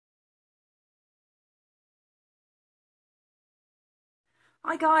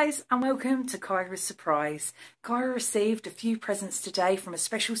Hi guys and welcome to Kyra's surprise. Kyra received a few presents today from a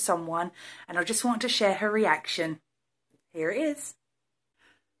special someone and I just want to share her reaction. Here it is.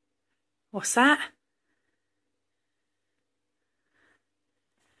 What's that?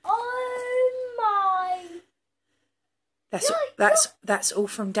 Oh my! That's all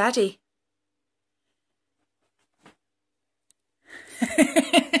from Daddy. Thank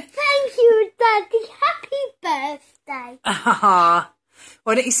you, Daddy. Happy birthday. Ah,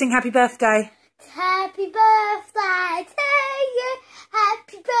 why don't you sing happy birthday? Happy birthday to you.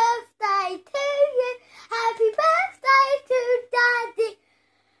 Happy birthday to you. Happy birthday to Daddy.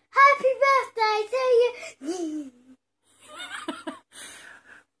 Happy birthday to you.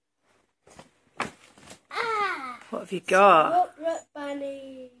 What have you got? Chocolate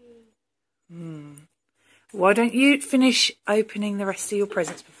bunny. Why don't you finish opening the rest of your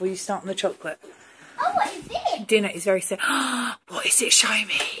presents before you start on the chocolate? Oh, what is it? Dinner is very sad. What is it? Show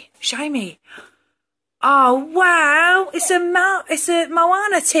me. Show me. Oh wow! It's a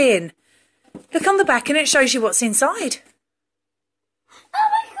Moana tin. Look on the back and it shows you what's inside. Oh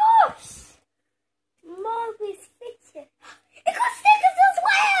my gosh! Moby's picture. It got stickers as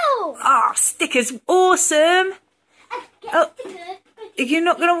well! Ah, stickers, awesome. Oh, are you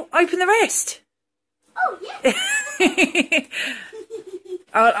not going to open the rest? Oh, yeah.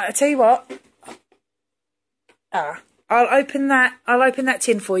 I'll tell you what. I'll open that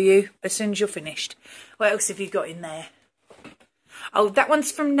tin for you as soon as you're finished. What else have you got in there? Oh, that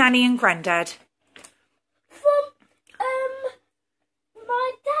one's from Nanny and Grandad. From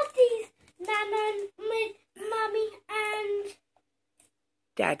my daddy's nana, my mummy and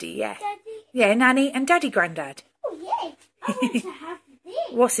Daddy, yeah. Daddy. Yeah, Nanny and Daddy Grandad. Oh yeah, I want to have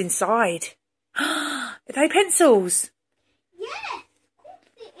this. What's inside? Are they pencils? Yes, of course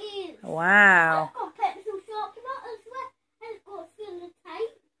it is. Wow. I've got pencil sharpener as well, and it's got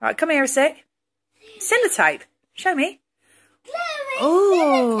sellotape. Right, come here a sec. Sellotape. Show me.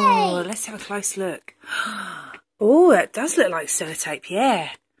 Oh, Oh, let's have a close look. Oh, it does look like sellotape,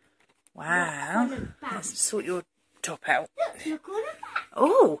 yeah. Wow. Let's sort your top out. Look on the back.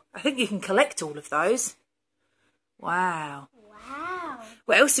 Oh, I think you can collect all of those. Wow. Wow.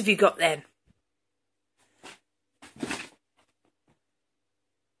 What else have you got then?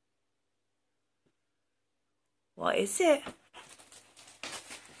 What is it?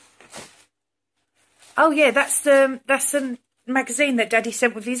 Oh yeah, that's the magazine that Daddy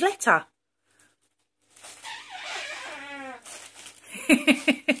sent with his letter.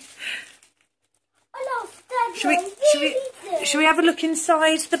 Should we have a look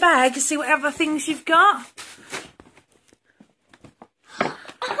inside the bag and see what other things you've got? A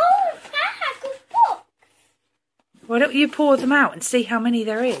whole bag of books. Why don't you pour them out and see how many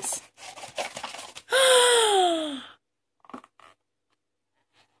there is?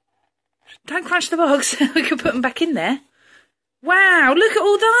 Don't crunch the box. We can put them back in there. Wow, look at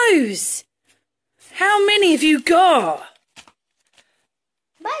all those. How many have you got?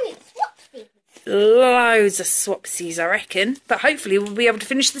 Maybe it's Swapsies. Loads of swapsies, I reckon. But hopefully we'll be able to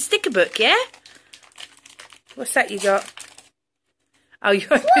finish the sticker book, yeah? What's that you got? Oh, you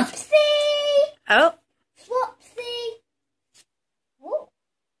opened... Swapsie! Oh. Swapsie! What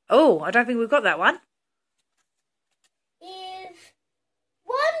Oh, I don't think we've got that one. is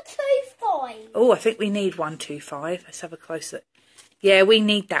 125? Oh, I think we need 125. Let's have a close look. Yeah, we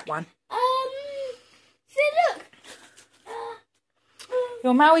need that one. See, look.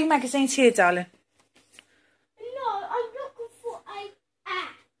 Your Maui magazine's here, darling. No, I'm looking for a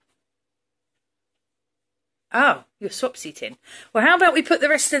Oh, your swapsy tin. Well, how about we put the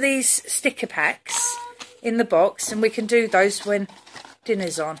rest of these sticker packs in the box and we can do those when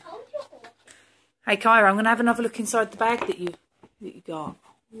dinner's on. Hey, Kyra, I'm going to have another look inside the bag that you got.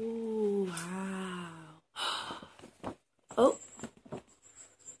 Ooh, wow. Oh.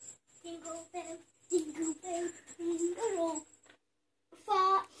 Jingle bell, jingle bell, jingle all.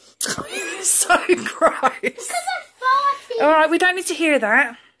 Fart. So gross. Because I'm farting. All right, we don't need to hear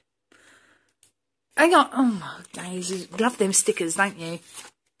that. Hang on. Oh, my days. You love them stickers, don't you?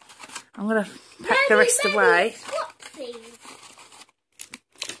 I'm going to pack the rest away. Swapsies.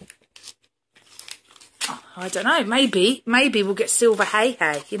 Oh, I don't know. Maybe we'll get Silver Hey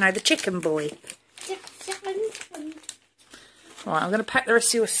Hey. You know, the chicken boy. All right, I'm going to pack the rest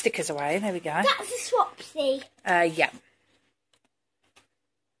of your stickers away. There we go. That's a Swapsie. Yeah.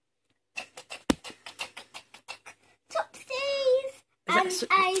 Topsies. And a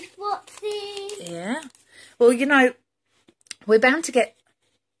Swapsie. Yeah. Well, you know, we're bound to get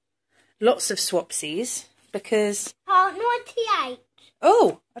lots of swapsies because... Oh, 98.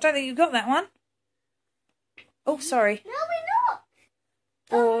 Oh, I don't think you got that one. Oh, sorry. No, we're not.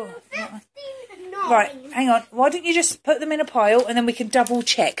 Or 59. right, hang on. Why don't you just put them in a pile and then we can double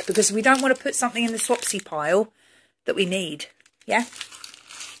check, because we don't want to put something in the swapsy pile that we need. Yeah?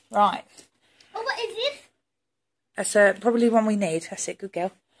 Right. Oh, what is this? That's probably one we need. That's it, good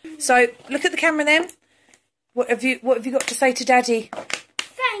girl. So look at the camera then. What have you got to say to Daddy?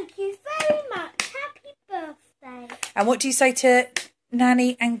 Thank you very much. Happy birthday. And what do you say to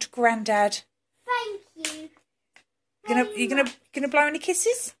Nanny and Grandad? Thank you. You gonna blow any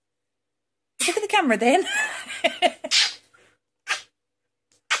kisses? Look at the camera then.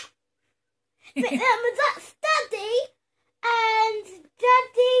 But that's Daddy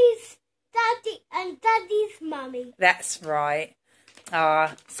and Daddy's mummy. That's right.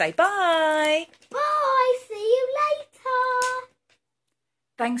 Say bye. Bye. See you later.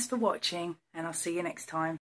 Thanks for watching, and I'll see you next time.